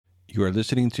You are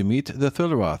listening to Meet the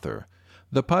Thriller Author,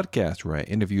 the podcast where I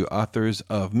interview authors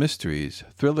of mysteries,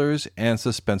 thrillers, and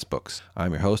suspense books.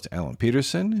 I'm your host, Alan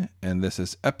Peterson, and this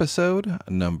is episode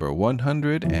number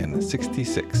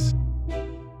 166.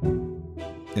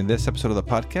 In this episode of the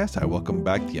podcast, I welcome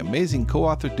back the amazing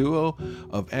co-author duo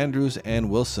of Andrews and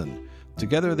Wilson.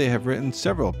 Together, they have written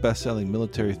several best-selling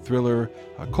military thriller,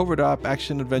 covert op,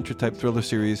 action-adventure type thriller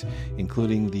series,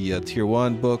 including the Tier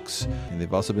 1 books, and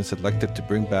they've also been selected to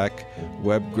bring back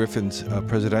Webb Griffin's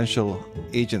presidential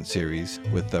agent series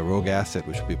with Rogue Asset,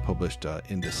 which will be published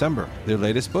in December. Their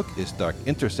latest book is Dark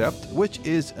Intercept, which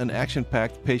is an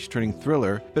action-packed, page-turning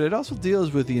thriller, but it also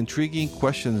deals with the intriguing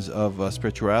questions of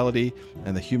spirituality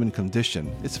and the human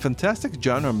condition. It's a fantastic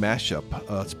genre mashup.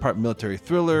 It's part military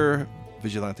thriller,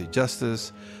 vigilante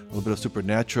justice, a little bit of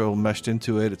supernatural meshed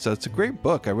into it. It's a great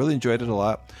book. I really enjoyed it a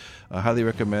lot. I highly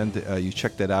recommend you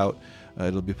check that out.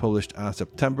 It'll be published on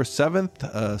September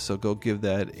 7th, so go give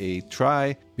that a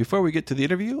try. Before we get to the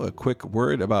interview, a quick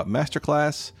word about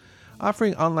Masterclass,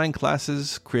 offering online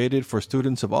classes created for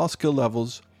students of all skill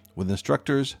levels with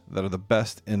instructors that are the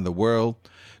best in the world.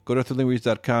 Go to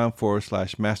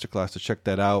thrillingreads.com/masterclass to check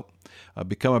that out.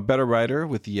 Become a better writer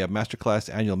with the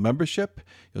Masterclass annual membership.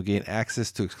 You'll gain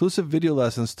access to exclusive video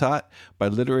lessons taught by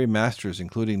literary masters,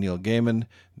 including Neil Gaiman,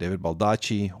 David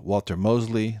Baldacci, Walter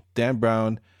Mosley, Dan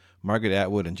Brown, Margaret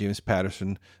Atwood, and James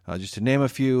Patterson, just to name a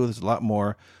few. There's a lot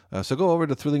more. So go over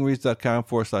to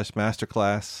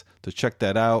thrillingreads.com/masterclass to check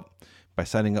that out. By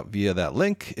signing up via that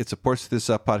link, it supports this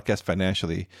podcast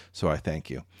financially, so I thank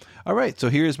you. All right, so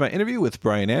here's my interview with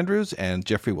Brian Andrews and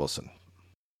Jeffrey Wilson.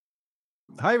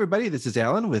 Hi, everybody. This is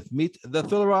Alan with Meet the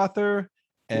Thriller Author.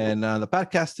 And on the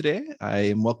podcast today, I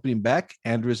am welcoming back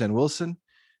Andrews and Wilson,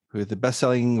 who are the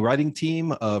best-selling writing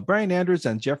team of Brian Andrews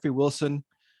and Jeffrey Wilson,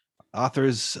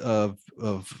 authors of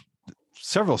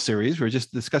several series. We were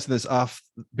just discussing this off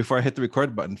before I hit the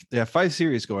record button. They have 5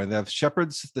 series going. They have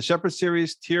the Shepherd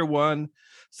series, Tier 1,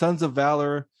 Sons of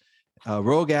Valor,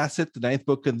 Rogue Asset, the 9th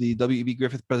book of the W.E.B.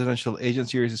 Griffith Presidential Agent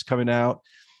series is coming out.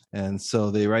 And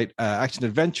so they write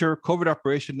action-adventure, covert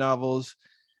operation novels,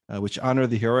 which honor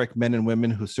the heroic men and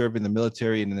women who serve in the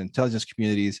military and in intelligence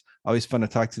communities. Always fun to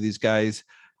talk to these guys.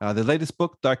 The latest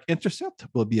book, Dark Intercept,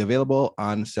 will be available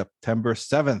on September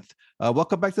 7th.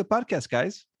 Welcome back to the podcast,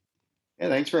 guys. Yeah,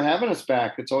 thanks for having us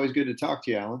back. It's always good to talk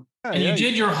to you, Alan. And you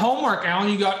did your homework, Alan.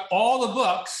 You got all the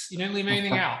books. You didn't leave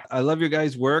anything out. I love your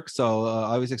guys' work, so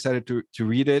I was excited to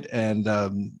read it. And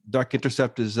Dark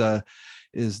Intercept is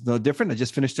no different. I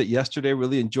just finished it yesterday.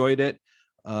 Really enjoyed it.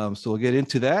 So we'll get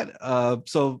into that.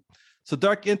 So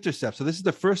Dark Intercept. So this is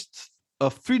the first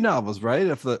of 3 novels,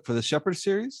 right? For the Shepherd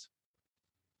series.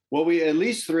 Well, we at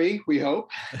least 3, we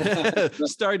hope.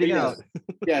 Starting out.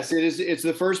 Yes, it is. It's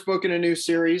the first book in a new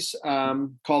series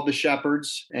called The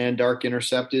Shepherds, and Dark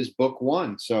Intercept is book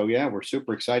 1. So yeah, we're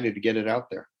super excited to get it out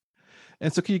there.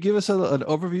 And so can you give us an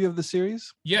overview of the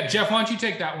series? Yeah, Jeff, why don't you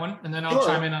take that one, and then I'll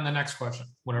chime in on the next question,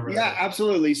 whatever. Yeah,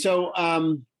 absolutely. So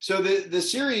the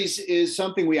series is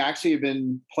something we actually have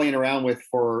been playing around with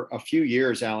for a few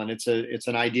years, Alan. It's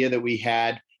an idea that we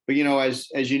had. But, you know, as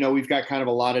you know, we've got kind of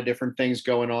a lot of different things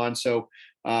going on. So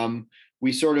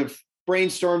we sort of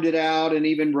brainstormed it out and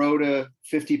even wrote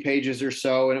 50 pages or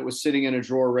so, and it was sitting in a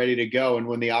drawer ready to go. And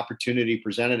when the opportunity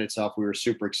presented itself, we were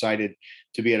super excited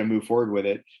to be able to move forward with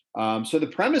it. So the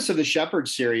premise of the Shepherd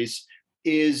series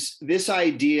is this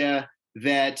idea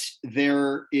that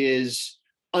there is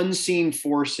unseen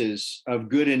forces of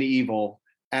good and evil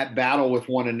at battle with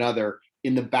one another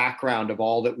in the background of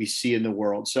all that we see in the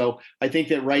world. So I think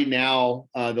that right now,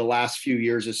 the last few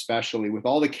years, especially with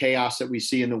all the chaos that we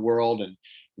see in the world and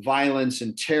violence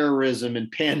and terrorism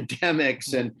and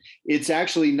pandemics, and it's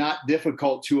actually not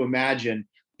difficult to imagine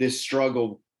this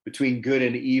struggle between good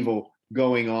and evil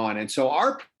going on. And so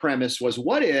our premise was,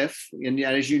 what if, and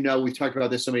as you know, we've talked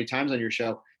about this so many times on your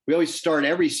show, we always start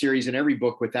every series and every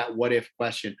book with that what if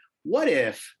question. What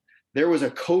if there was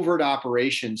a covert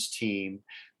operations team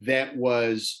that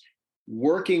was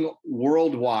working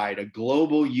worldwide, a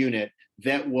global unit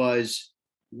that was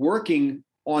working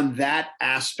on that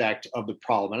aspect of the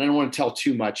problem? And I don't want to tell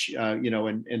too much,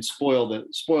 and spoil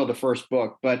the first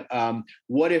book. But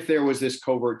what if there was this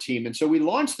covert team? And so we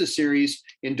launched the series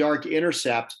in Dark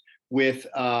Intercept with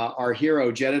our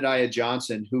hero Jedediah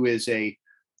Johnson, who is a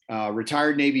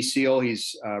retired Navy SEAL.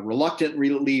 He's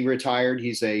reluctantly retired.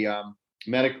 He's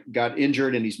got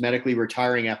injured and he's medically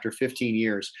retiring after 15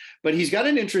 years. But he's got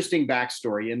an interesting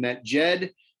backstory in that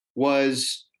Jed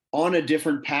was on a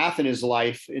different path in his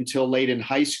life until late in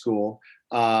high school.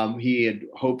 He had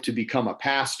hoped to become a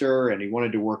pastor and he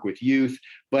wanted to work with youth,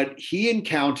 but he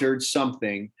encountered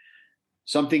something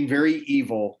something very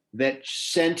evil that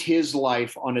sent his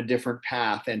life on a different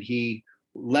path. And he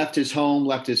left his home,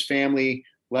 left his family,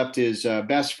 left his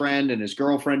best friend and his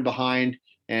girlfriend behind,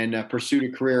 and pursued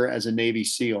a career as a Navy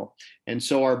SEAL. And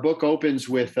so our book opens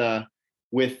with a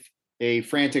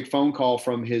frantic phone call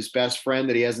from his best friend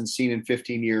that he hasn't seen in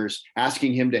 15 years,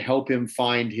 asking him to help him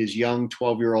find his young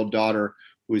 12-year-old daughter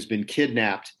who has been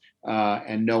kidnapped,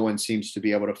 and no one seems to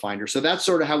be able to find her. So that's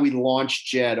sort of how we launched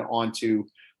Jed onto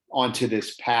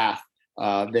this path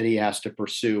that he has to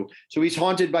pursue. So he's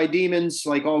haunted by demons,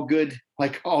 like all good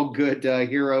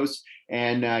heroes,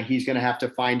 and he's going to have to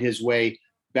find his way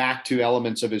back to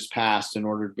elements of his past in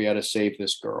order to be able to save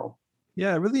this girl.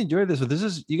 Yeah, I really enjoyed this. So this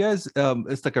is, you guys,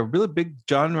 it's like a really big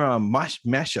genre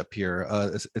mashup here.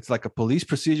 It's like a police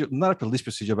procedure, not a police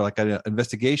procedure, but like an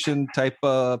investigation type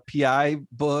PI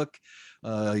book.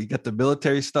 You got the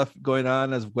military stuff going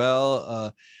on as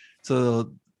well.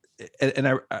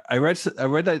 I read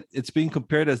that it's being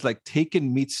compared as like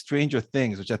Taken meets Stranger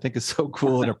Things, which I think is so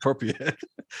cool and appropriate.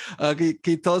 Can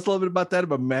you tell us a little bit about that,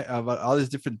 about all these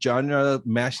different genre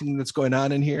mashing that's going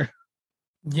on in here?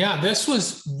 Yeah, this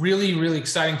was really, really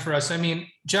exciting for us. I mean,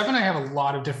 Jeff and I have a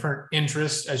lot of different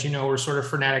interests. As you know, we're sort of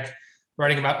frenetic,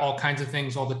 writing about all kinds of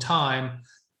things all the time.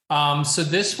 So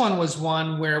this one was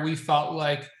one where we felt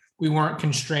like we weren't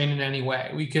constrained in any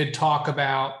way. We could talk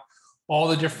about all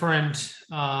the different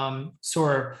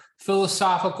sort of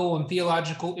philosophical and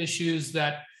theological issues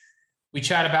that we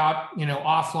chat about,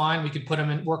 offline. We could put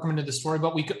them in, work them into the story,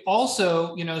 but we could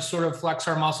also, sort of flex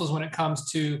our muscles when it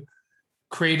comes to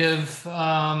creative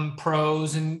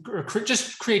prose and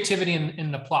just creativity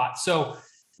in the plot. So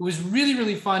it was really,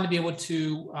 really fun to be able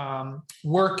to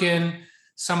work in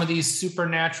some of these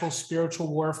supernatural, spiritual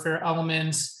warfare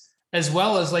elements, as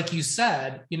well as, like you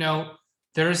said,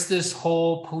 there's this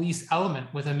whole police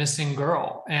element with a missing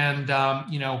girl. And,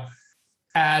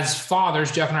 as fathers,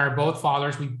 Jeff and I are both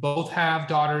fathers. We both have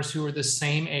daughters who are the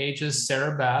same age as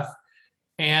Sarah Beth.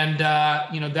 And,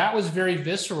 that was very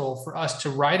visceral for us to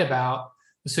write about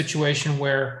the situation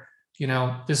where,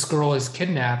 this girl is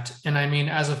kidnapped. And I mean,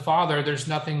 as a father, there's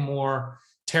nothing more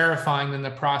terrifying than the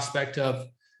prospect of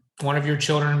one of your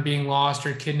children being lost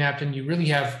or kidnapped, and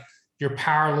you're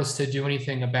powerless to do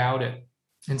anything about it.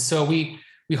 And so we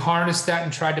harnessed that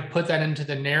and tried to put that into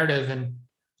the narrative. And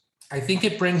I think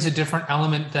it brings a different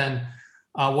element than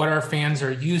what our fans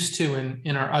are used to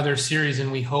in our other series.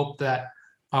 And we hope that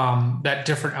that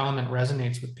different element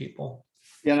resonates with people.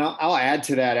 Yeah, and I'll add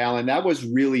to that, Alan. That was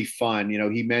really fun.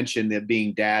 He mentioned that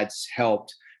being dads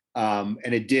helped, and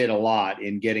it did a lot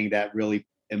in getting that really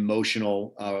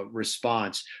emotional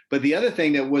response. But the other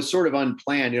thing that was sort of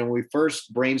unplanned, when we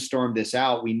first brainstormed this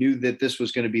out, we knew that this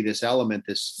was going to be this element,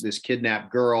 this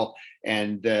kidnapped girl,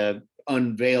 and the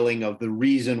unveiling of the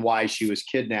reason why she was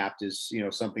kidnapped is,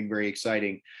 something very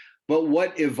exciting. But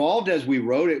what evolved as we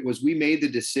wrote it was we made the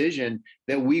decision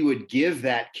that we would give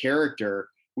that character,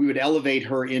 we would elevate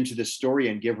her into the story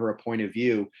and give her a point of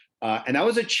view. And that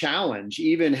was a challenge,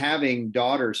 even having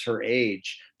daughters her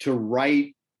age, to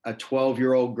write a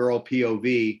 12-year-old girl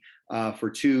POV for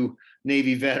two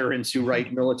Navy veterans who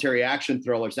write military action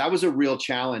thrillers. That was a real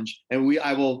challenge. And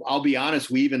I'll be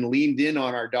honest, we even leaned in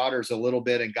on our daughters a little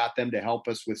bit and got them to help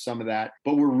us with some of that.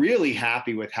 But we're really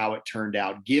happy with how it turned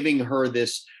out, giving her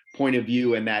this point of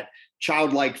view and that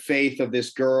childlike faith of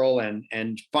this girl,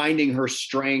 and finding her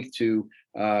strength to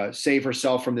save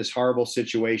herself from this horrible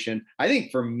situation. I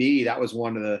think for me, that was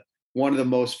one of the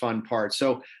most fun parts.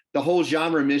 So the whole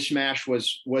genre mishmash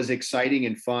was exciting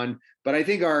and fun, but I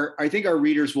think our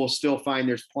readers will still find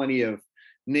there's plenty of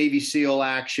Navy SEAL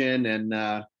action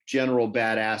and general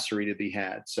badassery to be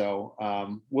had.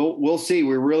 So we'll see.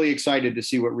 We're really excited to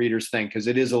see what readers think, because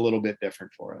it is a little bit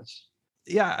different for us.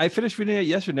 Yeah, I finished reading it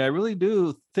yesterday. I really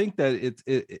do think that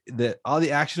that all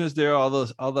the action is there,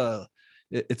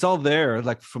 it's all there,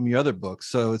 like from your other books.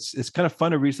 So it's kind of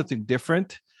fun to read something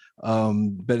different,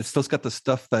 but it still's got the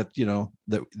stuff that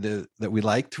that we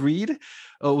like to read.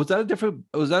 Was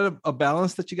that a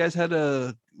balance that you guys had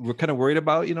were kind of worried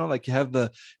about? Like you have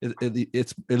it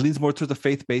leans more towards the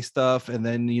faith-based stuff, and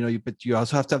then but you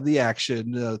also have to have the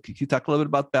action. Can you talk a little bit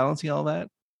about balancing all that?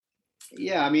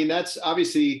 Yeah, I mean, that's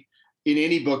obviously, in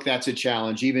any book, that's a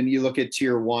challenge. Even you look at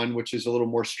Tier 1, which is a little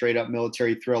more straight up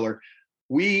military thriller.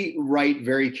 We write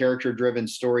very character-driven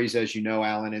stories, as you know,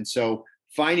 Alan. And so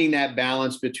finding that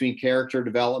balance between character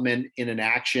development in an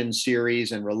action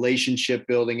series and relationship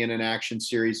building in an action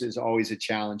series is always a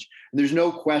challenge. And there's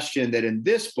no question that in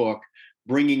this book,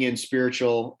 bringing in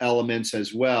spiritual elements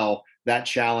as well, that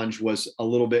challenge was a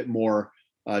little bit more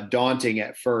daunting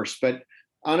at first. But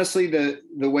honestly, the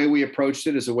way we approached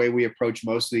it is the way we approach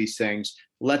most of these things.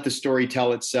 Let the story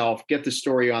tell itself, get the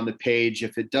story on the page.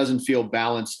 If it doesn't feel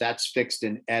balanced, that's fixed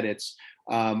in edits.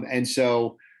 And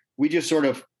so we just sort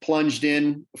of plunged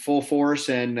in full force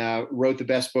and wrote the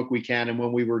best book we can. And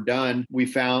when we were done, we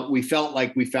felt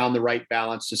like we found the right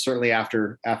balance. So certainly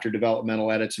after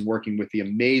developmental edits and working with the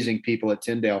amazing people at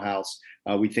Tyndale House,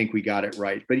 we think we got it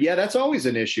right. But yeah, that's always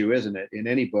an issue, isn't it, in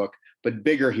any book? But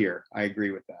bigger here. I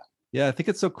agree with that. Yeah, I think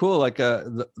it's so cool. Like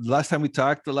the last time we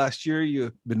talked, the last year,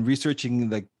 you've been researching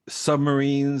like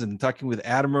submarines and talking with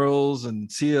admirals and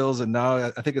SEALs, and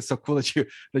now I think it's so cool that you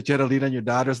had to lean on your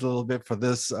daughters a little bit for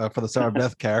this for the Sarah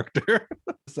Beth character.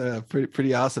 It's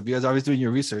pretty awesome. You guys are always doing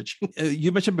your research.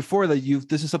 You mentioned before that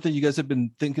this is something you guys have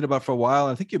been thinking about for a while.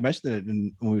 I think you mentioned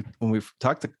it when we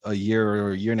talked a year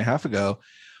or a year and a half ago.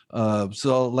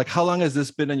 So like, how long has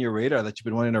this been on your radar that you've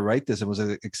been wanting to write this? And was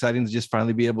it exciting to just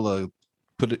finally be able to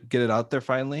get it out there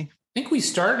finally? I think we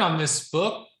started on this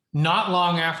book not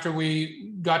long after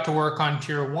we got to work on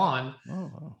Tier 1. Oh,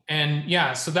 wow. And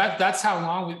yeah, so that's how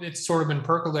long it's sort of been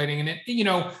percolating. And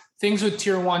it, things with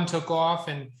Tier 1 took off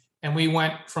and we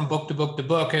went from book to book to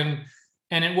book. And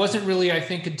it wasn't really, I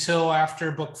think, until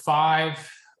after book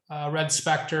 5, Red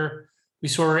Spectre, we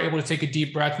sort of were able to take a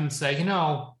deep breath and say,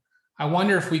 I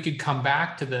wonder if we could come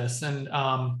back to this. And,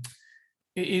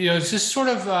 it's just sort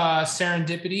of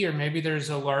serendipity, or maybe there's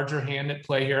a larger hand at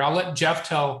play here. I'll let Jeff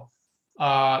tell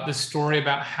the story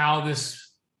about how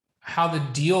the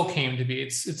deal came to be.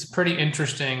 It's pretty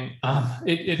interesting.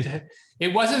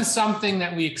 It wasn't something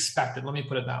that we expected. Let me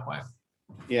put it that way.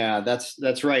 Yeah,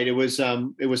 that's right. It was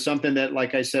something that,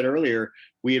 like I said earlier,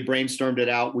 we had brainstormed it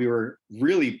out. We were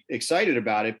really excited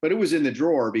about it, but it was in the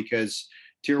drawer because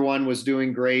Tier 1 was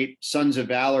doing great. Sons of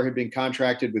Valor had been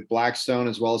contracted with Blackstone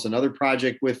as well as another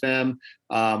project with them.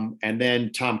 And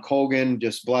then Tom Colgan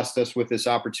just blessed us with this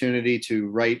opportunity to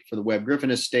write for the Webb Griffin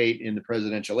Estate in the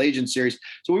Presidential Agent series.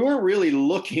 So we weren't really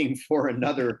looking for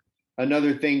another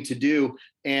thing to do.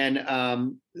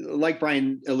 And like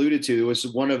Brian alluded to, it was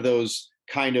one of those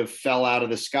kind of fell out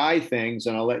of the sky things.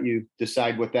 And I'll let you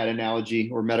decide what that analogy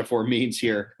or metaphor means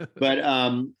here. But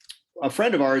a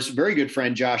friend of ours, a very good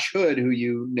friend, Josh Hood, who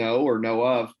you know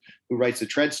of, who writes the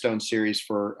Treadstone series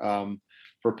for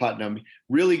Putnam,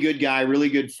 really good guy, really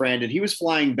good friend. And he was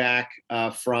flying back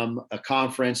from a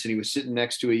conference, and he was sitting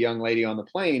next to a young lady on the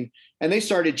plane, and they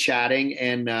started chatting.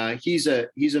 And he's a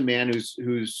man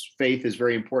whose faith is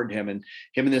very important to him. And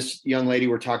him and this young lady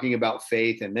were talking about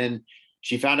faith. And then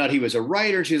she found out he was a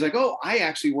writer. She's like, "Oh, I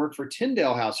actually work for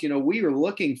Tyndale House. We're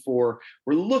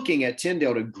looking at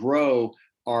Tyndale to grow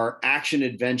our action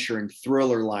adventure and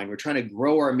thriller line. We're trying to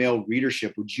grow our male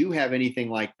readership. Would you have anything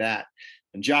like that?"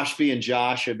 And Josh, being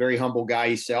Josh, a very humble guy,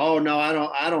 he said, "Oh no, I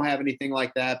don't have anything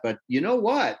like that. But you know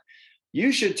what?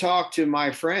 You should talk to my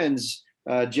friends,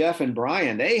 Jeff and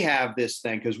Brian. They have this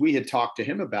thing," because we had talked to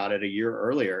him about it a year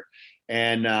earlier.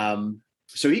 And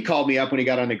so he called me up when he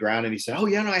got on the ground, and he said, "Oh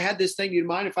yeah, no, I had this thing. Do you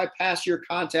mind if I pass your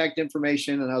contact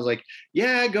information?" And I was like,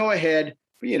 "Yeah, go ahead."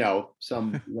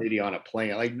 Some lady on a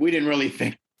plane. Like we didn't really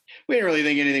think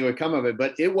anything would come of it,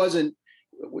 but it wasn't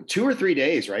 2 or 3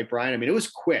 days, right, Brian? I mean, it was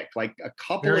quick, like a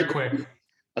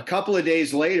couple of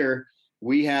days later,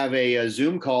 we have a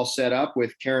Zoom call set up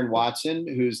with Karen Watson,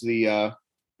 who's the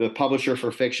publisher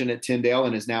for fiction at Tyndale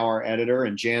and is now our editor,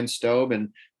 and Jan Stobe. And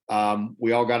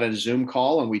we all got on a Zoom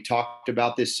call and we talked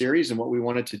about this series and what we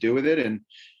wanted to do with it. And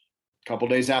a couple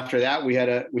of days after that, we had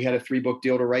a 3-book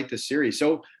deal to write this series.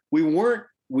 So we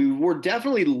were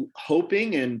definitely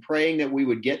hoping and praying that we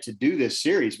would get to do this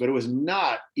series, but it was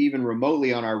not even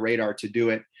remotely on our radar to do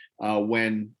it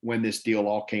when this deal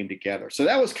all came together. So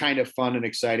that was kind of fun and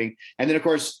exciting. And then, of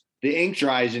course, the ink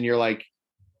dries and you're like,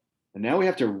 and now we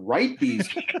have to write these.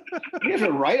 We have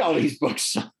to write all these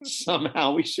books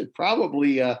somehow. We should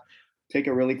probably take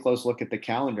a really close look at the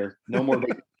calendar.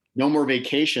 No more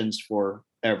vacations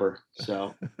forever.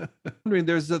 So, I mean,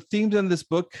 there's a theme in this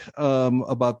book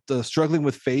about struggling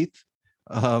with faith.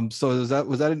 So was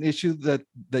that an issue that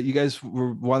you guys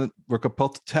were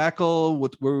compelled to tackle?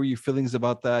 What were your feelings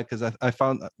about that? Because I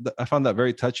found that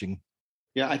very touching.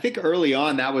 Yeah, I think early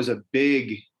on that was a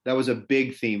big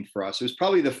theme for us. It was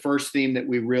probably the first theme that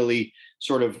we really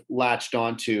sort of latched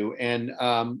onto. And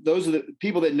those are the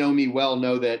people that know me well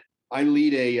know that I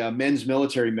lead a men's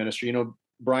military ministry.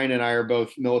 Brian and I are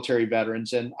both military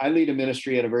veterans, and I lead a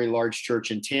ministry at a very large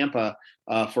church in Tampa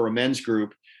for a men's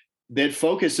group that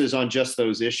focuses on just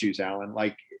those issues, Alan.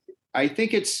 Like, I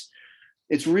think it's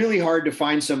really hard to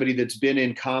find somebody that's been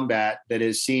in combat that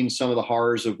has seen some of the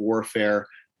horrors of warfare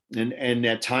and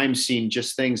at times seen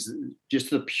just things, just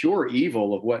the pure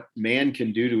evil of what man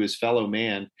can do to his fellow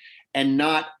man, and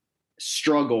not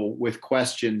struggle with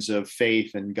questions of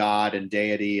faith and God and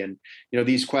deity, and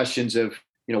these questions of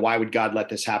why would God let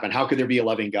this happen? How could there be a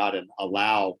loving God and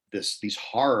allow these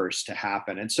horrors to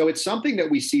happen? And so it's something that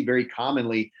we see very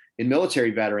commonly in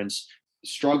military veterans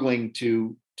struggling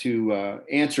to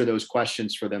answer those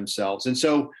questions for themselves. And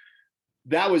so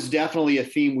that was definitely a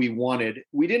theme we wanted.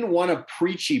 We didn't want a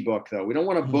preachy book, though. We don't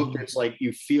want a book that's like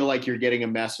you feel like you're getting a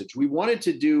message. We wanted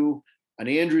to do an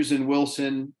Andrews and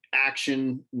Wilson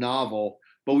action novel,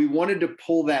 but we wanted to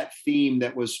pull that theme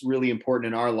that was really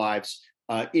important in our lives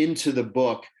into the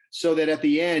book, so that at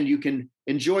the end you can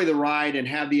enjoy the ride and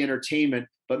have the entertainment,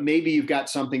 but maybe you've got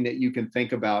something that you can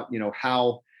think about,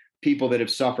 how people that have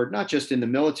suffered, not just in the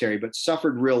military, but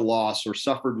suffered real loss or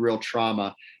suffered real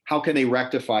trauma, how can they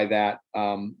rectify that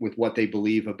with what they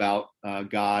believe about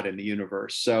God and the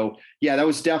universe? So yeah, that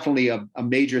was definitely a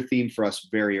major theme for us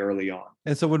very early on.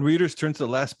 And so when readers turn to the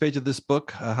last page of this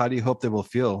book, how do you hope they will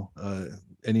feel?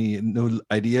 Any new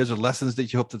ideas or lessons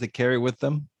that you hope that they carry with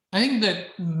them? I think the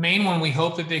main one we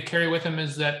hope that they carry with them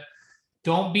is that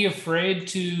don't be afraid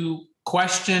to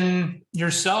question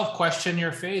yourself, question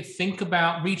your faith, think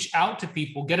about, reach out to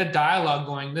people, get a dialogue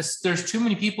going. There's too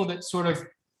many people that sort of,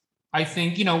 I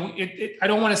think, I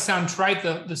don't want to sound trite,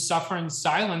 the suffer in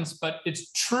silence, but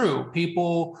it's true.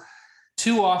 People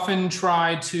too often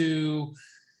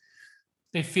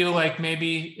they feel like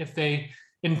maybe if they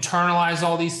internalize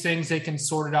all these things, they can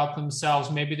sort it out themselves.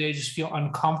 Maybe they just feel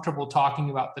uncomfortable talking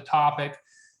about the topic.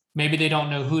 Maybe they don't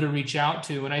know who to reach out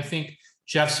to. And I think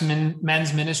Jeff's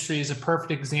men's ministry is a perfect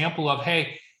example of,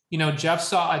 hey, Jeff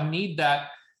saw a need that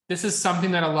this is something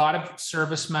that a lot of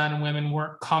servicemen and women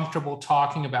weren't comfortable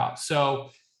talking about. So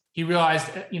he realized,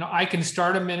 I can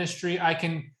start a ministry. I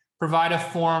can provide a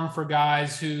forum for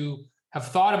guys who have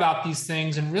thought about these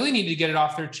things and really need to get it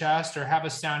off their chest or have a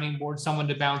sounding board, someone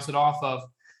to bounce it off of.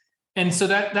 And so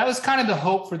that was kind of the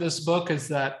hope for this book, is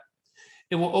that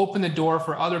it will open the door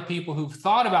for other people who've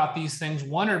thought about these things,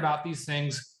 wondered about these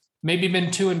things, maybe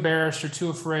been too embarrassed or too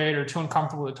afraid or too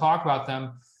uncomfortable to talk about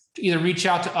them, to either reach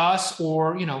out to us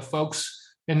or,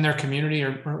 folks in their community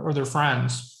or their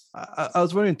friends. I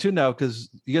was wondering too now, because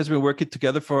you guys have been working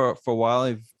together for a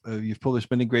while. You've published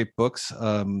many great books.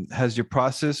 Has your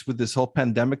process with this whole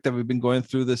pandemic that we've been going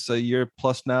through this year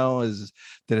plus now,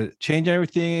 did it change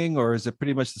everything, or is it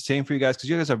pretty much the same for you guys? Because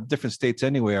you guys have different states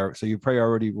anyway, so you probably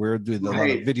already were doing a lot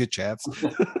of video chats.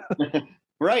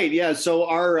 Right. Yeah. So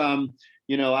our, I'm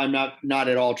not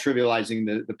at all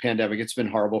trivializing the pandemic. It's been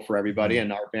horrible for everybody,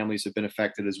 and our families have been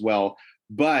affected as well.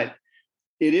 But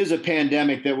it is a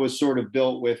pandemic that was sort of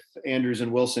built with Andrews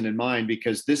and Wilson in mind,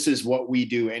 because this is what we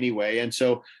do anyway. And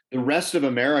so the rest of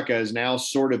America is now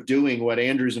sort of doing what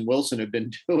Andrews and Wilson have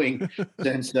been doing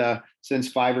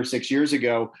since 5 or 6 years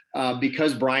ago.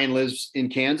 Because Brian lives in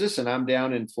Kansas and I'm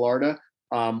down in Florida,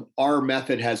 our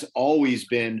method has always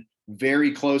been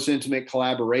very close, intimate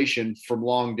collaboration from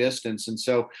long distance. And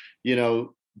so,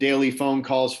 daily phone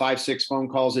calls, 5-6 phone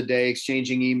calls a day,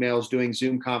 exchanging emails, doing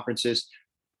Zoom conferences.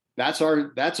 That's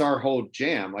our whole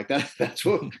jam. Like that's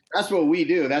what we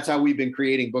do. That's how we've been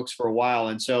creating books for a while.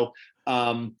 And so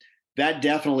that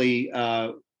definitely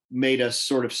made us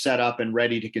sort of set up and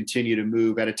ready to continue to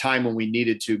move at a time when we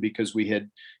needed to, because we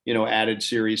had, added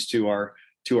series to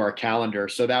our calendar.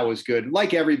 So that was good.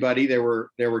 Like everybody, there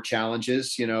were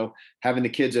challenges, having the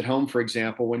kids at home, for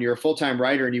example. When you're a full-time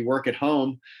writer and you work at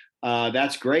home,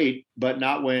 that's great, but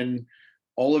not when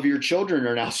all of your children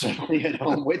are now suddenly at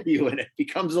home with you, and it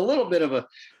becomes a little bit of a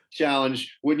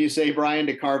challenge, wouldn't you say, Brian,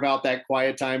 to carve out that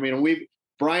quiet time?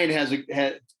 Brian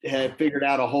had figured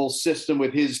out a whole system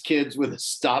with his kids with a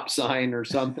stop sign or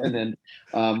something,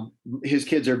 and his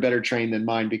kids are better trained than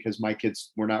mine, because my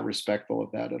kids were not respectful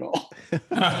of that at all.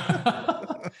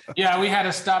 Yeah, we had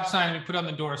a stop sign. We put on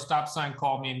the door. Stop sign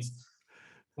call means,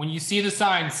 when you see the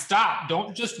sign, stop.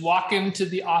 Don't just walk into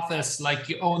the office like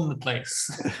you own the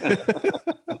place.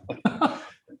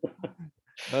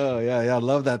 Oh, yeah. I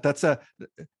love that. That's a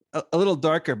little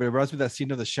darker, but it reminds me of that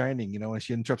scene of The Shining, when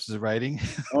she interrupts his writing.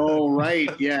 Oh, right.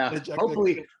 Yeah.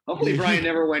 Hopefully Brian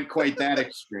never went quite that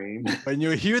extreme. When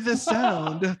you hear the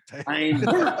sound, I'm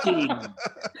working.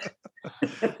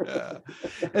 Yeah.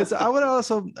 And so I want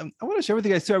to share with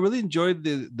you guys too. I really enjoyed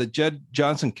the Jed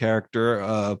Johnson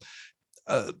character.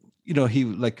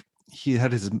 He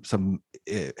had his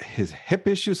hip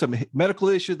issues, some medical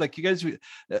issues. Like you guys,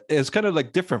 it's kind of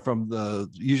like different from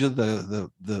usually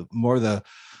the more the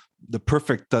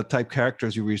perfect type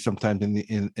characters you read sometimes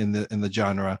in the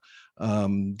genre.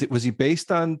 Was he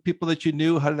based on people that you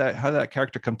knew? How did that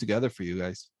character come together for you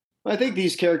guys? I think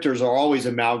these characters are always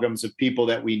amalgams of people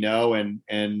that we know,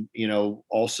 and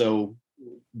also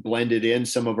blended in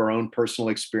some of our own personal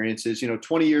experiences.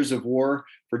 20 years of war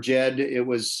for Jed. It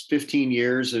was 15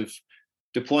 years of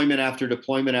deployment after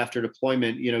deployment after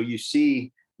deployment. You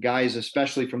see guys,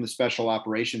 especially from the special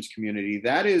operations community,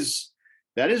 that is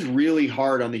really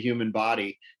hard on the human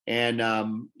body. And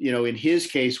in his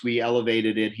case, we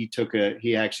elevated it.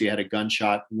 He actually had a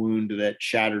gunshot wound that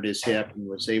shattered his hip and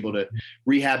was able to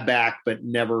rehab back, but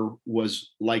never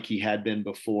was like he had been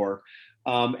before.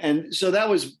 And so that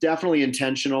was definitely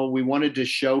intentional. We wanted to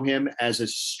show him as a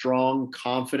strong,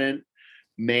 confident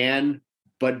man,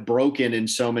 but broken in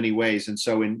so many ways. And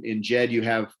so in Jed, you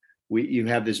have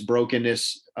this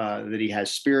brokenness that he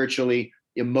has spiritually,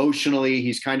 emotionally.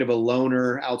 He's kind of a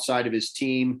loner outside of his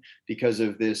team because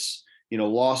of this,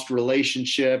 lost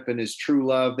relationship and his true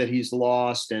love that he's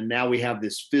lost. And now we have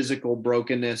this physical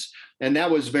brokenness. And that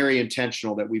was very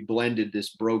intentional, that we blended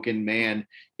this broken man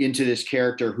into this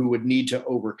character who would need to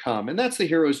overcome. And that's the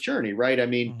hero's journey, right? I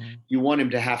mean, You want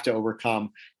him to have to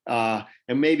overcome. And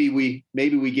maybe we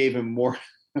gave him more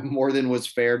than was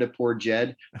fair to poor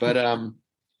Jed, but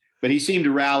he seemed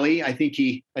to rally. I think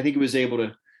he was able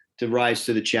to rise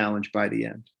to the challenge by the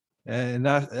end. And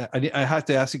I have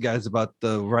to ask you guys about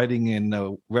the writing in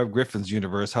Webb Griffin's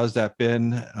universe. How's that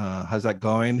been? How's that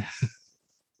going?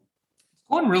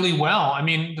 Going really well. I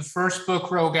mean, the first book,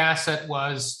 Rogue Asset,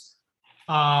 was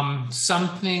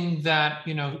something that,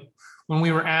 when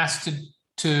we were asked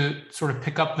to sort of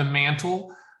pick up the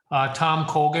mantle, Tom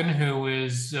Colgan, who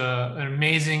is an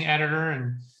amazing editor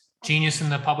and genius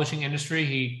in the publishing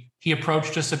industry, he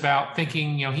approached us about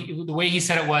thinking, the way he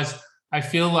said it was, I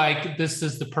feel like this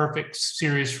is the perfect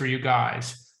series for you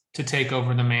guys to take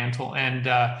over the mantle. And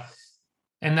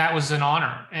that was an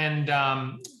honor.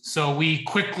 And so we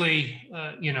quickly,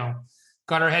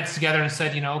 got our heads together and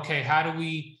said, okay, how do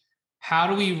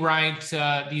we write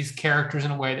these characters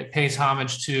in a way that pays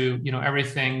homage to,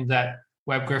 everything that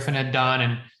Webb Griffin had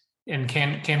done, and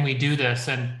can we do this?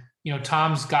 And,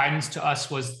 Tom's guidance to us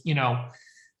was,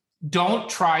 don't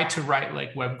try to write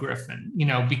like Webb Griffin,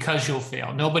 because you'll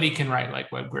fail. Nobody can write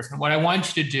like Webb Griffin. What I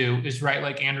want you to do is write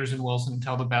like Anders and Wilson and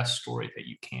tell the best story that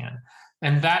you can.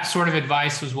 And that sort of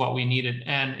advice was what we needed.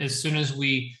 And as soon as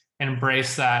we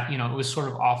embraced that, it was sort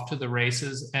of off to the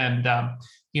races. And,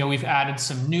 we've added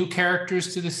some new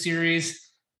characters to the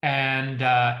series. And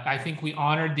I think we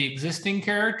honored the existing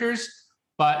characters,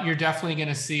 but you're definitely going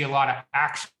to see a lot of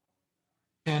action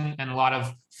and a lot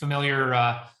of familiar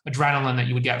adrenaline that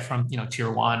you would get from,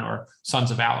 Tier 1 or Sons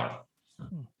of Valor.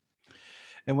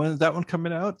 And when is that one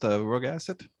coming out, the Rogue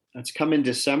Asset? That's coming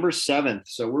December 7th.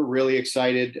 So we're really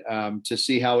excited to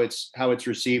see how it's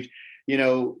received.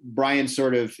 Brian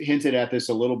sort of hinted at this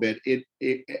a little bit.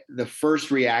 The first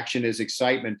reaction is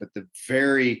excitement, but the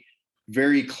very,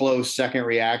 very close second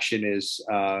reaction is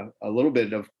a little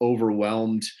bit of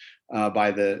overwhelmed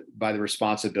by the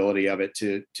responsibility of it.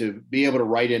 To be able to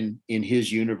write in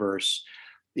his universe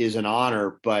is an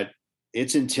honor, but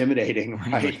it's intimidating,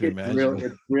 right?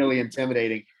 It's really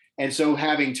intimidating. And so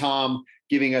having Tom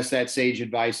giving us that sage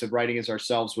advice of writing as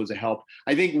ourselves was a help.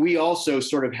 I think we also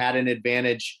sort of had an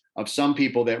advantage of some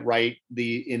people that write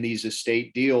in these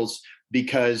estate deals,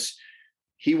 because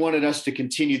he wanted us to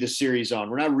continue the series on.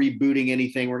 We're not rebooting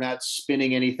anything. We're not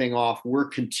spinning anything off. We're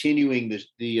continuing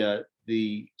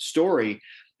the story.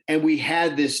 And we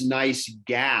had this nice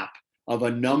gap of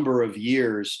a number of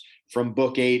years from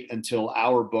book 8 until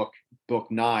our book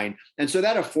 9. And so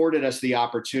that afforded us the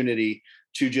opportunity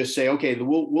to just say, okay,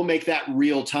 we'll make that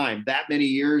real time. That many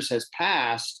years has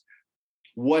passed.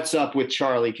 What's up with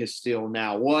Charlie Castile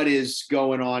now? What is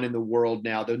going on in the world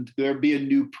now? There'll be a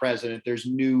new president. There's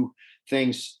new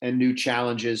things and new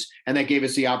challenges. And that gave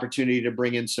us the opportunity to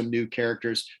bring in some new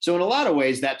characters. So in a lot of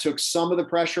ways, that took some of the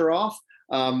pressure off.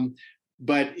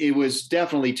 But it was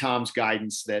definitely Tom's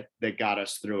guidance that got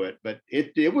us through it. But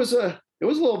it was a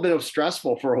little bit of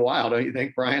stressful for a while, don't you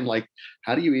think, Brian? Like,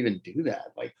 how do you even do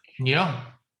that? Like, yeah.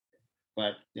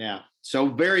 But yeah, so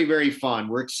very, very fun.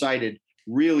 We're excited,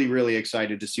 really, really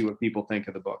excited to see what people think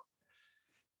of the book.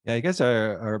 Yeah, you guys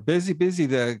are busy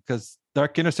there, because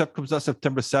Dark Intercept comes out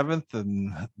September 7th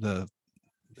and the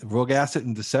Rogue Asset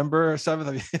in December 7th.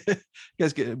 I mean, you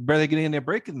guys barely getting any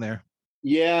break in there.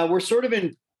 Yeah, we're sort of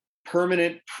in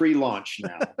permanent pre-launch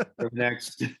now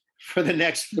for the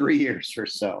next 3 years or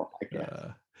so, I guess.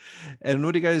 And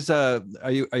what do you guys are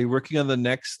you working on the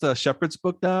next Shepherd's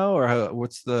book now, or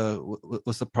what's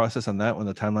the process on that one,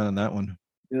 the timeline on that one?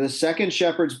 The second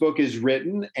Shepherd's book is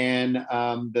written, and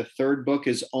the third book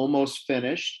is almost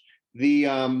finished.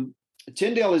 The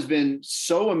Tyndale has been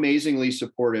so amazingly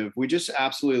supportive. We just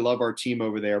absolutely love our team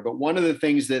over there. But one of the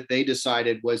things that they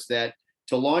decided was that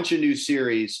to launch a new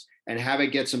series and have it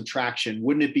get some traction,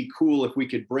 wouldn't it be cool if we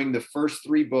could bring the first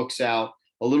 3 books out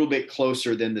a little bit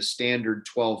closer than the standard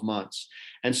 12 months?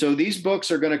 And so these books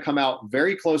are going to come out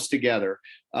very close together.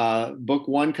 Book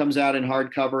 1 comes out in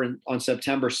hardcover on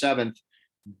September 7th.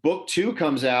 Book 2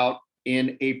 comes out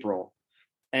in April,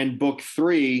 and book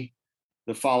 3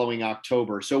 the following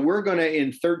October. So we're going to,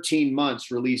 in 13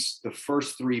 months, release the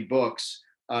first 3 books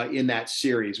in that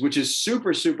series, which is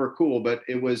super, super cool. But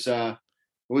it was a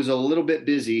little bit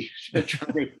busy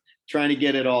trying to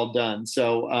get it all done.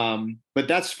 So, but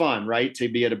that's fun, right? To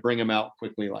be able to bring them out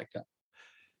quickly like that.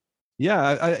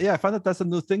 Yeah, I found that that's a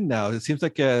new thing now. It seems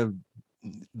like the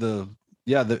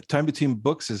time between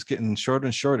books is getting shorter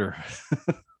and shorter.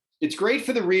 It's great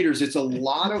for the readers. It's a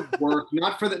lot of work,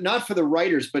 not for the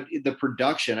writers, but the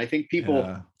production. I think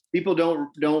people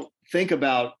don't think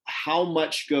about how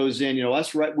much goes in. You know,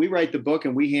 we write the book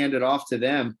and we hand it off to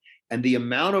them, and the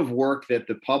amount of work that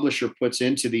the publisher puts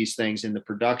into these things in the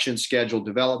production schedule,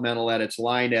 developmental edits,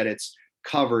 line edits,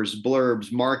 covers,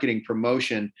 blurbs, marketing,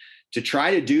 promotion, to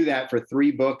try to do that for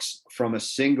 3 books from a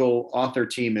single author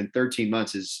team in 13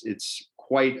 months it's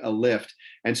quite a lift.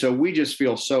 And so we just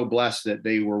feel so blessed that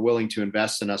they were willing to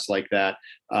invest in us like that.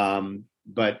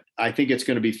 But I think it's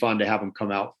going to be fun to have them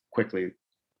come out quickly.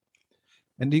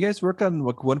 And do you guys work on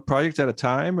one project at a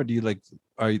time, or do you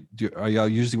are y'all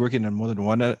usually working on more than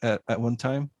one at one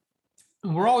time?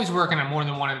 We're always working on more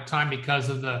than one at a time because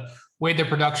of the way the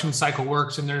production cycle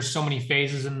works, and there's so many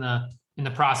phases in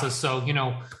the process. So, you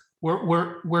know,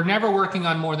 we're never working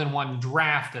on more than one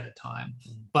draft at a time.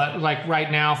 But like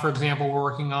right now, for example, we're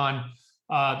working on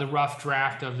the rough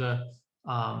draft of the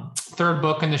 3rd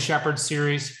book in the Shepherd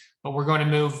series, but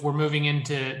we're moving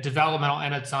into developmental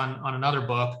edits on another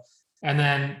book. And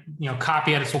then, you know,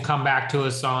 copy edits will come back to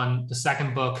us on the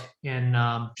 2nd book in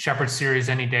Shepherd series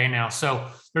any day now. So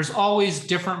there's always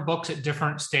different books at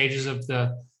different stages of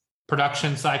the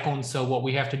production cycle. And so what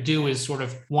we have to do is sort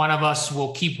of one of us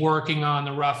will keep working on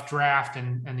the rough draft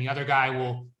and the other guy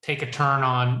will take a turn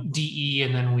on DE,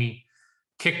 and then we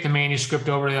kick the manuscript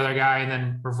over to the other guy and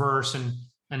then reverse.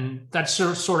 And that's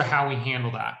sort of how we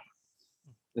handle that.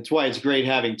 That's why it's great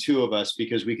having 2 of us,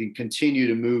 because we can continue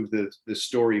to move the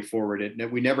story forward.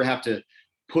 And we never have to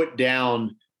put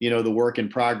down, you know, the work in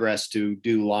progress to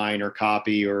do line or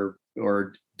copy or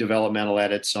developmental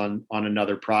edits on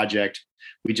another project.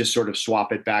 We just sort of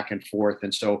swap it back and forth.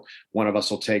 And so one of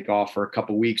us will take off for a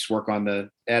couple of weeks, work on the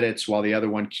edits while the other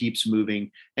one keeps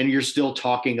moving. And you're still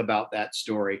talking about that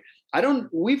story.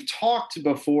 We've talked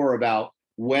before about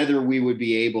whether we would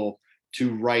be able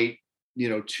to write, you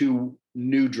know, 2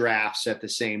 new drafts at the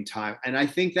same time. And I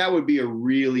think that would be a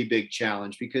really big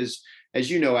challenge because,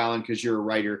 as you know, Alan, because you're a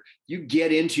writer, you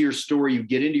get into your story, you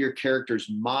get into your characters'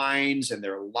 minds and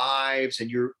their lives,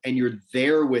 and you're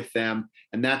there with them.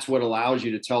 And that's what allows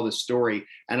you to tell the story.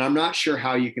 And I'm not sure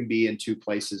how you can be in 2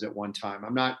 places at one time.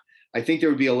 I think there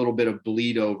would be a little bit of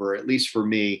bleed over, at least for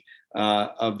me,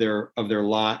 of their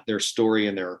story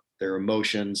and their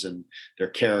emotions and their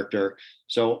character.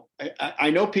 So I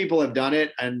know people have done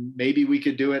it, and maybe we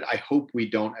could do it. I hope we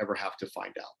don't ever have to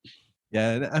find out.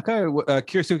 Yeah, and I'm kind of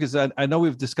curious too, because I know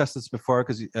we've discussed this before,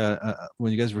 because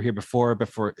when you guys were here before,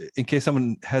 in case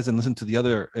someone hasn't listened to the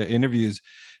other interviews,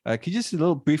 could you just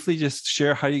briefly just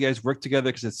share how you guys work together?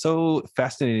 Because it's so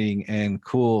fascinating and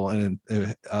cool, and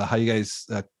how you guys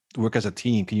work as a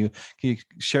team. Can you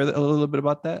share a little bit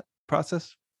about that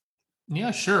process?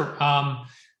 Yeah, sure.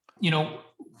 You know,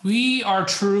 we are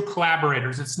true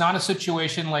collaborators. It's not a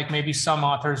situation like maybe some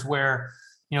authors where,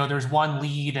 you know, there's one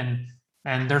lead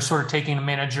and they're sort of taking a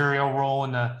managerial role,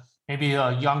 and maybe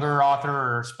a younger author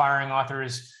or aspiring author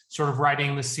is sort of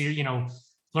writing the series, you know,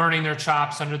 learning their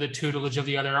chops under the tutelage of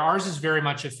the other. Ours is very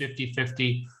much a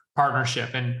 50-50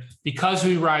 partnership. And because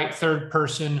we write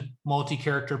 3rd-person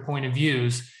multi-character point of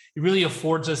views, it really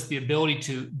affords us the ability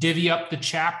to divvy up the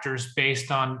chapters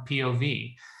based on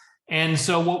POV. And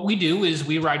so what we do is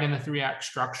we write in the 3-act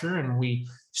structure, and we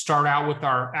start out with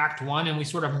our act 1, and we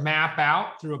sort of map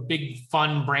out through a big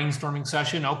fun brainstorming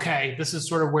session. Okay, this is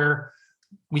sort of where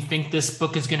we think this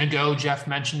book is going to go. Jeff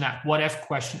mentioned that what if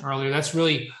question earlier. That's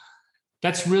really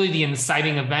the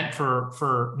inciting event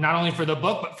for not only for the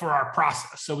book, but for our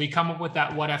process. So we come up with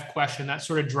that what if question that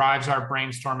sort of drives our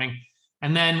brainstorming.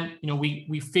 And then, you know,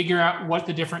 we figure out what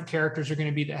the different characters are going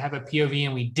to be that have a POV,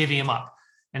 and we divvy them up.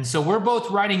 And so we're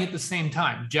both writing at the same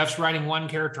time. Jeff's writing one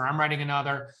character, I'm writing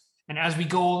another. And as we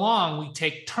go along, we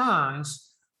take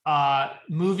turns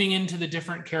moving into the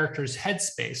different characters'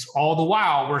 headspace. All the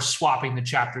while, we're swapping the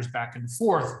chapters back and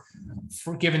forth,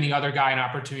 for giving the other guy an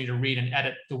opportunity to read and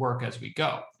edit the work as we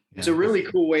go. It's a really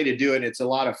cool way to do it. It's a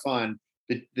lot of fun.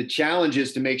 The challenge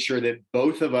is to make sure that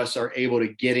both of us are able to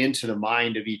get into the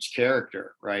mind of each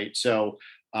character, right? So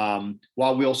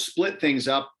while we'll split things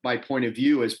up by point of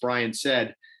view, as Brian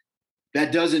said,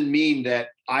 that doesn't mean that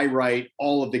I write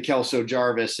all of the Kelso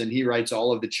Jarvis and he writes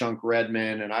all of the Chunk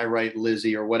Redman and I write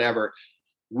Lizzie or whatever.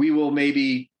 We will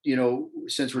maybe,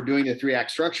 since we're doing the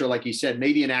 3-act structure, like you said,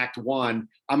 maybe in act 1,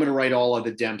 I'm going to write all of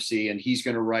the Dempsey and he's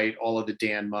going to write all of the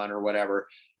Dan Munn or whatever.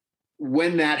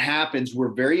 When that happens,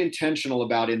 we're very intentional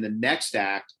about in the next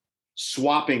act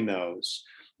swapping those.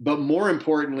 But more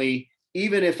importantly,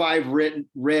 even if I've written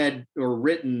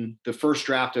the first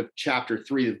draft of chapter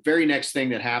 3, the very next thing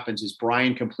that happens is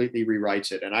Brian completely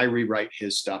rewrites it and I rewrite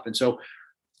his stuff. And so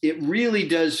it really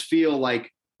does feel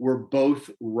like we're both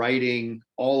writing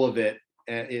all of it.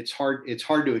 It's hard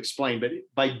to explain, but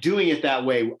by doing it that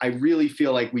way, I really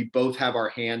feel like we both have our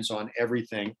hands on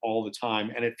everything all the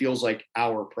time. And it feels like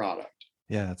our product.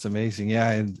 Yeah, it's amazing.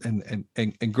 Yeah, and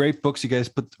great books you guys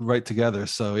put right together.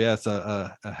 So yeah, it's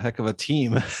a heck of a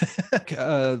team.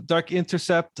 Dark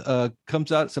Intercept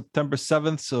comes out September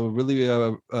 7th. So really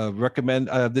recommend.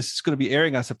 This is going to be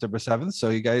airing on September 7th. So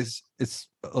you guys,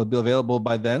 it'll be available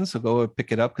by then. So go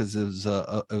pick it up because it was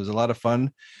a lot of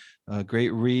fun.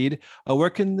 Great read. Where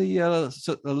can the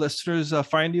listeners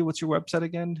find you? What's your website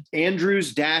again?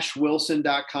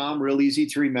 Andrews-Wilson.com. Real easy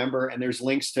to remember. And there's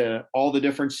links to all the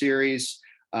different series.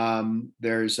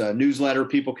 There's a newsletter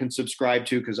people can subscribe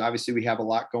to because obviously we have a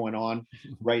lot going on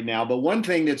right now. But one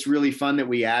thing that's really fun that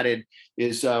we added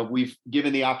is we've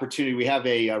given the opportunity. We have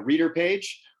a reader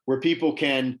page where people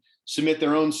can submit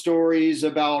their own stories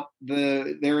about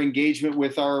their engagement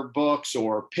with our books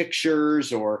or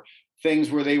pictures or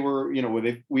things where they were,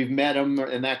 we've met them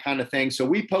and that kind of thing. So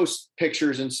we post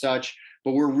pictures and such,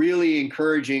 but we're really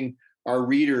encouraging our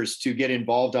readers to get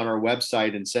involved on our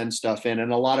website and send stuff in.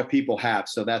 And a lot of people have,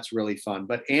 so that's really fun.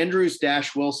 But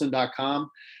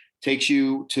Andrews-Wilson.com takes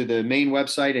you to the main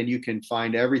website and you can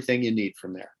find everything you need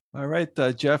from there. All right,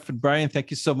 Jeff and Brian,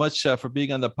 thank you so much for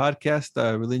being on the podcast.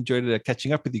 I really enjoyed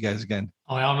catching up with you guys again.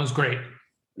 Oh, Alan, it was great.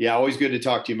 Yeah, always good to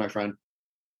talk to you, my friend.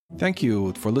 Thank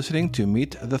you for listening to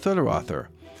Meet the Thriller Author.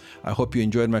 I hope you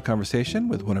enjoyed my conversation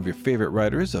with one of your favorite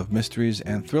writers of mysteries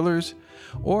and thrillers,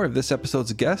 or if this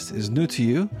episode's guest is new to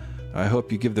you, I hope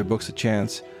you give their books a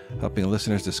chance. Helping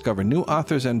listeners discover new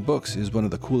authors and books is one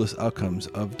of the coolest outcomes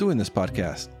of doing this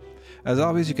podcast. As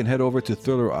always, you can head over to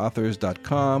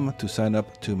thrillerauthors.com to sign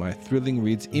up to my Thrilling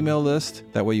Reads email list.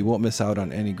 That way you won't miss out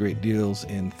on any great deals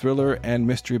in thriller and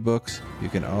mystery books. You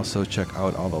can also check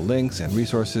out all the links and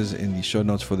resources in the show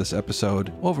notes for this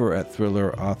episode over at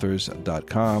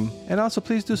thrillerauthors.com. And also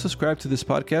please do subscribe to this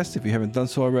podcast if you haven't done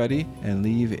so already and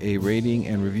leave a rating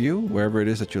and review wherever it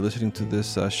is that you're listening to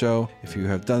this show. If you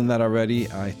have done that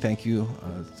already, I thank you.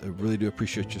 I really do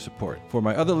appreciate your support. For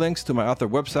my other links to my author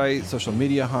website, social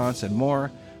media haunts, and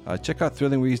more, check out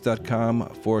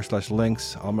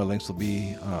thrillingreads.com/links. All my links will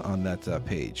be on that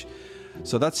page.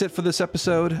 So that's it for this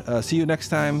episode. See you next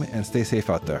time and stay safe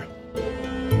out there.